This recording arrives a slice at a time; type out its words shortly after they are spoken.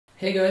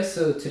Hey guys,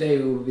 so today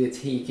we will be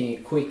taking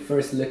a quick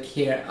first look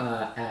here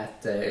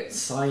at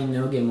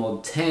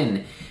CyanogenMod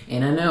 10,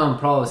 and I know I'm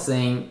probably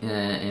saying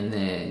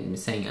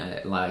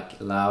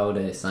like loud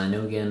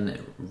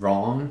Cyanogen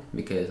wrong,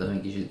 because I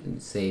think you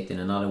should say it in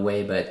another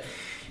way, but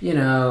you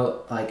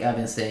know, like I've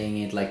been saying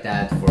it like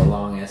that for a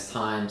longest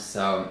time,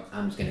 so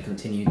I'm just gonna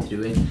continue to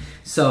do it.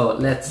 So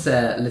let's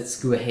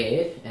go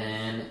ahead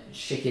and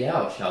check it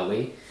out, shall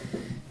we?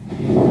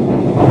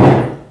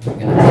 I'm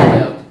gonna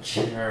take out the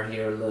chair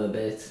here a little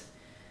bit.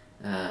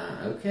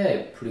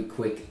 Okay, pretty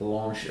quick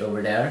launch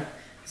over there.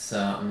 So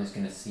I'm just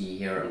gonna see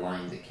here,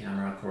 align the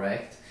camera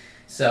correct.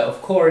 So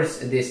of course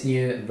this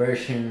new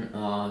version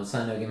of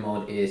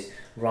CyanogenMod is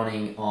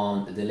running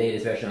on the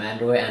latest version of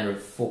Android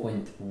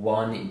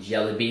 4.1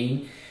 Jelly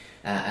Bean.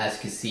 As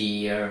you can see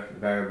here,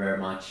 very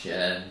much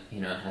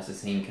has the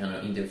same kind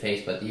of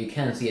interface, but you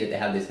can see that they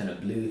have this kind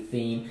of blue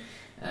theme.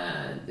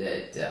 I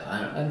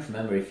don't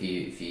remember if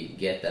you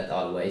get that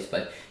always,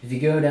 but if you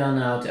go down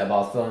now to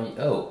About Phone,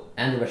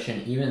 Android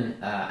version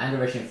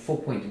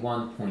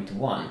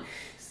 4.1.1,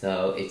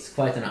 so it's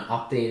quite an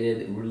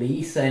updated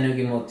release.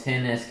 CyanogenMod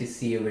 10, as you can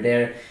see over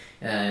there.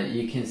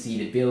 You can see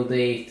the build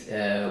date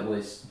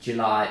was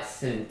July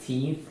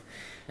 17th,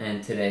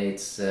 and today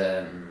it's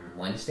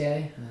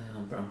Wednesday.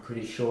 I'm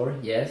pretty sure.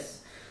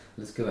 Yes.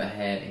 Let's go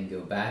ahead and go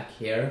back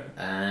here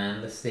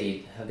and let's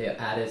see, have they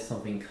added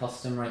something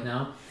custom right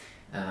now?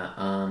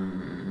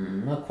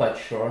 I'm not quite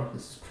sure.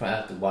 Let's try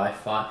out the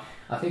Wi-Fi.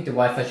 I think the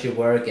Wi-Fi should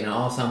work, and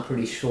also I'm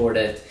pretty sure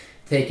that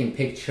taking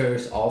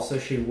pictures also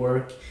should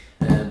work,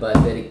 but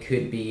that it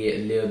could be a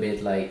little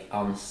bit like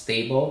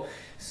unstable.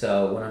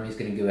 So what I'm just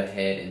gonna go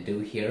ahead and do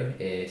here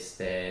is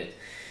that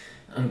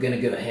I'm gonna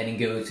go ahead and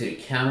go to the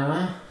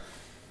camera,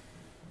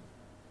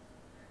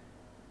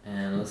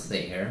 and let's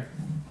see here.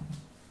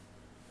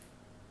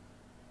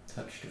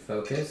 Touch to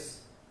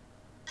focus.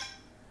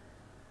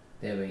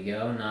 There we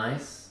go,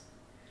 nice.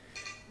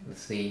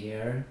 Let's see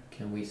here,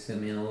 can we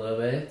zoom in a little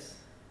bit?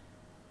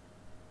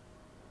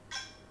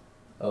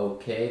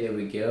 Okay, there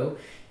we go.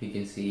 You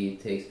can see it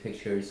takes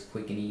pictures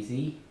quick and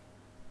easy,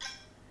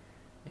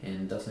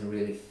 and doesn't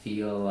really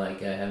feel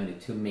like I have any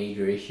too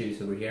major issues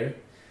over here.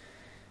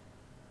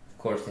 Of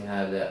course they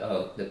have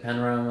the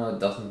panorama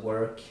doesn't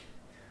work.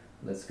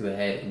 Let's go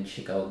ahead and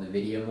check out the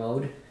video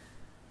mode.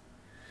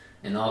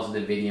 And also the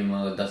video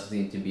mode doesn't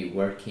seem to be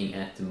working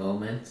at the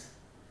moment.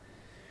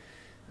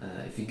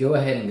 If you go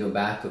ahead and go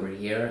back over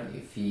here,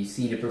 if you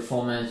see the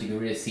performance, you can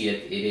really see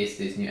that it is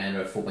this new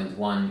Android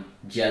 4.1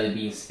 Jelly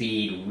Bean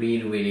speed,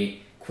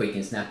 really quick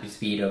and snappy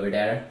speed over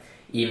there,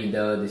 even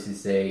though this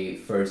is a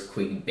first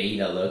quick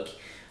beta look.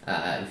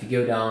 If you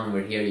go down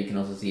over here, you can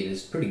also see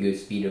there's pretty good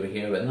speed over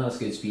here, but not as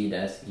good speed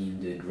as in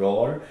the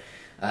drawer.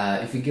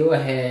 If you go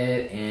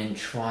ahead and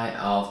try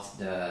out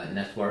the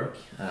network,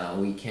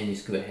 we can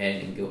just go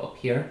ahead and go up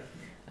here,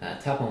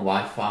 tap on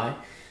Wi-Fi,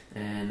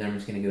 and then I'm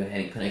just going to go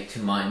ahead and connect to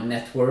my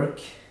network.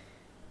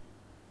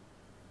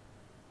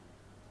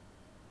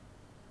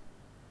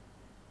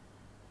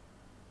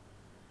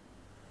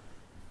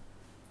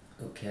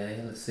 Okay,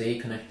 let's see,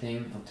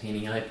 connecting,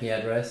 obtaining IP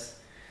address.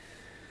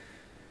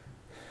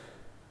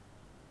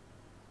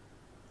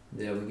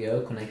 There we go,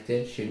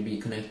 connected, should be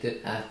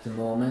connected at the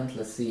moment.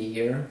 Let's see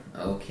here.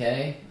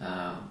 Okay,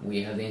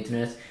 we have the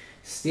internet.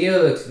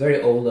 Still looks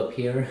very old up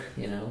here,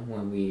 you know,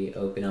 when we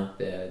open up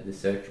the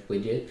search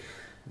widget.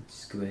 Let's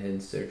just go ahead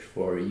and search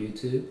for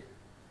YouTube.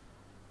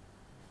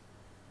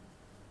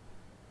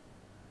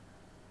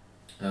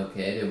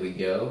 Okay, there we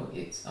go,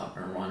 it's up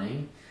and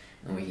running,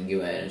 and we can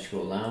go ahead and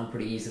scroll down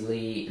pretty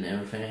easily and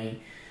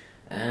everything.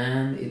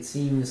 And it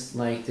seems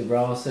like the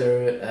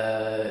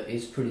browser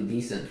is pretty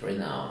decent right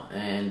now,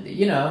 and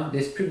you know,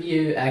 this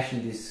preview,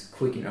 actually this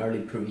quick and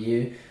early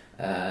preview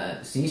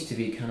seems to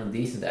be kind of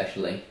decent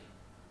actually.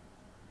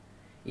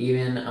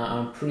 Even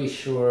I'm pretty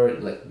sure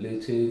like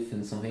Bluetooth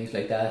and some things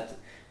like that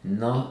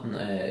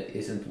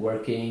isn't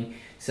working.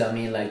 So I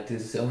mean, like,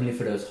 this is only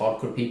for those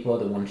hardcore people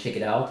that want to check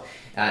it out.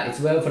 It's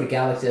well for the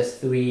Galaxy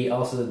S3,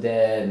 also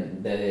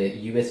the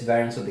US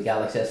variants of the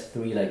Galaxy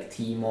S3, like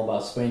T-Mobile,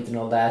 Sprint and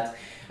all that.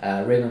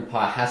 Raven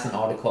Pi has an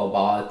article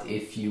about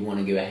if you want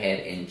to go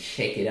ahead and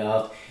check it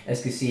out. As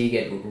you can see, you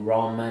get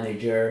ROM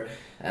Manager.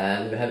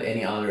 Do we have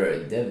any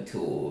other dev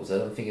tools? I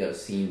don't think I've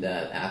seen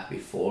that app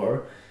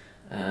before.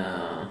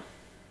 Of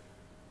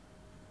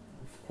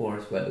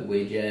course, we have the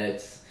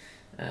widgets.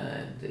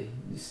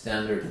 The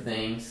standard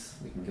things,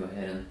 we can go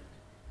ahead and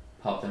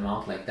pop them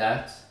out like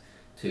that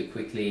to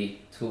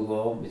quickly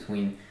toggle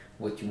between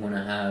what you want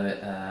to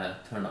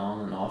have turned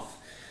on and off.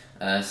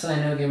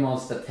 CyanogenMod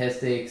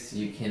statistics,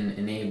 you can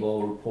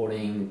enable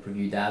reporting,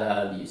 preview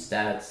data, view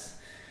stats.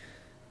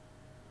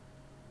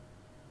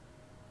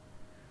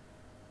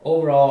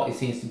 Overall, it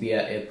seems to be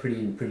a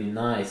pretty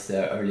nice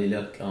early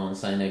look on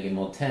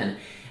CyanogenMod 10.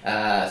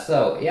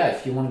 So yeah,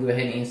 if you want to go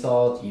ahead and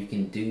install it, you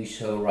can do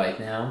so right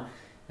now.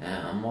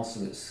 I'm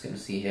also just going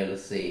to see here,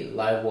 let's see,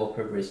 live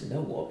wallpaper is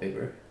no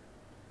wallpaper.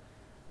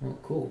 Oh,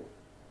 cool.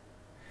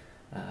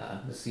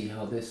 Let's see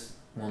how this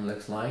one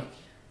looks like.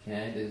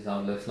 Okay, this is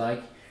how it looks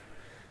like.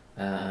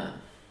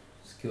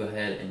 go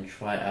ahead and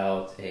try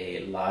out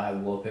a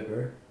live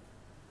wallpaper.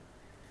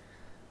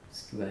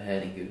 Let's go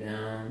ahead and go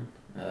down.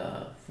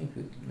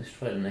 Let's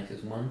try the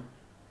Nexus one.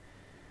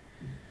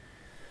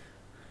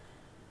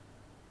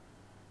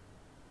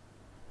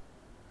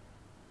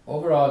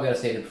 Overall, I gotta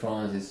say the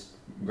performance is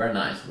very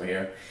nice over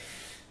here.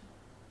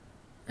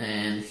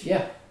 And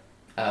yeah,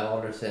 I've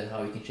already said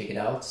how you can check it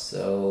out,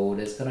 so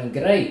that's gonna be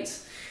great.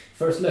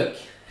 First look,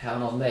 have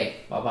an awesome day.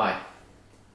 Bye bye.